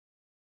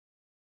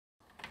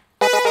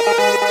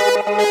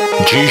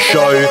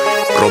Dzisiaj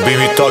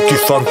robimy taki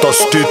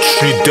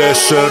fantastyczny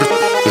deser,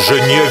 że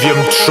nie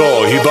wiem co,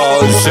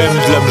 chyba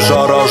zemdlem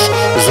zaraz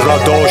z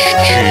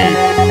radości.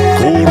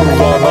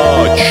 Kurwa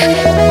mać,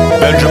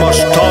 będzie was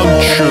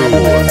tańczył.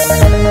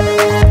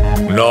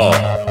 No,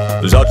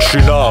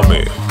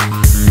 zaczynamy.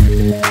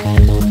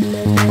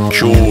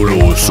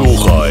 Ciulu,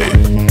 słuchaj.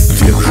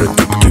 Wiem, że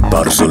tubki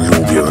bardzo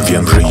lubię,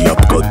 wiem, że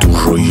jabłka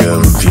dużo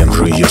jem. Wiem,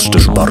 że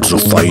jesteś bardzo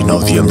fajna,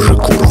 wiem, że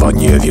kurwa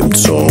nie wiem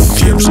co.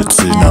 Wiem, że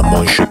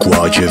cynamon się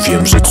kładzie,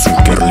 wiem, że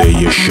cukier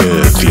leje się.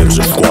 Wiem,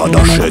 że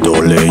wkłada się do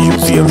oleju,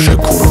 wiem, że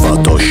kurwa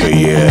to się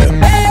je.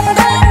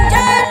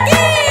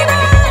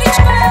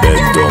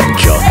 Będą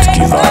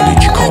dziadki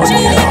walić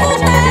konia,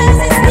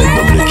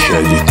 będą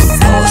lecieli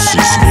kutasy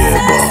z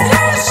nieba.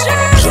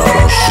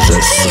 Zaraz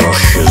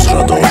zesrasz się z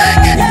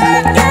radości.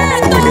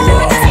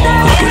 Kurwa,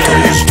 jakie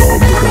to jest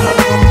dobre.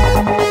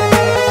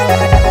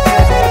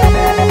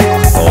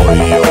 Oj,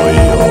 oj,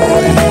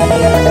 oj.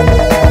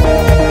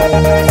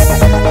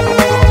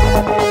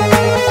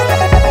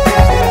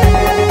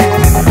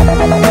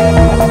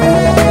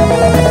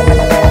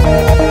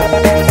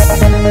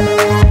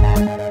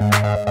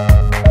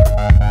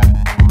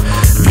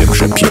 Wiem,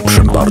 że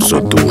pieprzem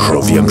bardzo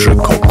dużo, wiem, że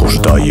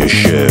kokos daje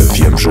się.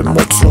 Wiem, że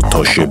mocno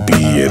to się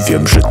bije,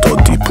 wiem, że to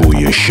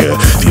dipuje się.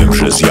 Wiem,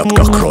 że z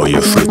jabłka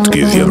kroję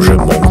frytki, wiem, że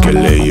mąkę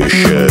leje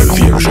się.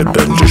 Wiem, że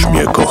będziesz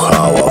mnie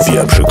kochała,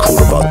 wiem, że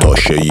kurwa to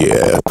się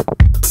je.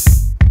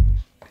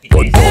 To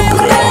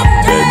dobre,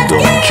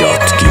 będą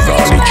dziadki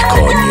walić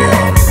konie,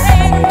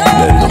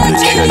 będą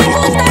lecieli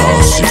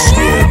kutasy z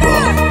nieba.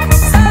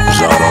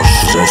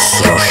 Zaraz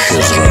zesrasz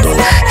się z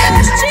radości.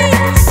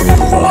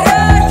 Kurwa,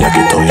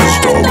 jakie to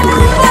jest dobre.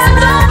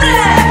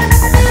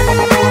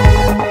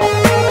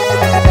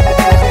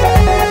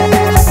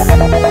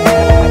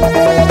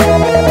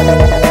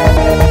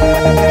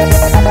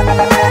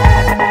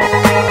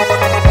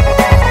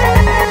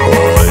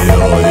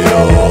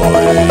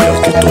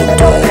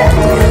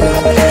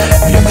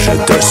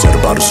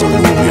 Bardzo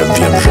lubię,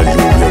 wiem, że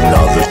lubię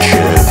nawet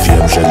cię.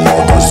 Wiem, że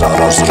loda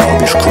zaraz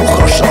zrobisz,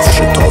 kucharz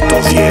zawsze to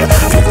wie.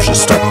 Wiem, że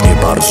stopnie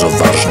bardzo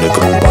ważny,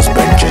 grubas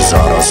będzie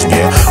zaraz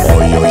nie.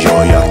 Oj, oj,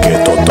 oj,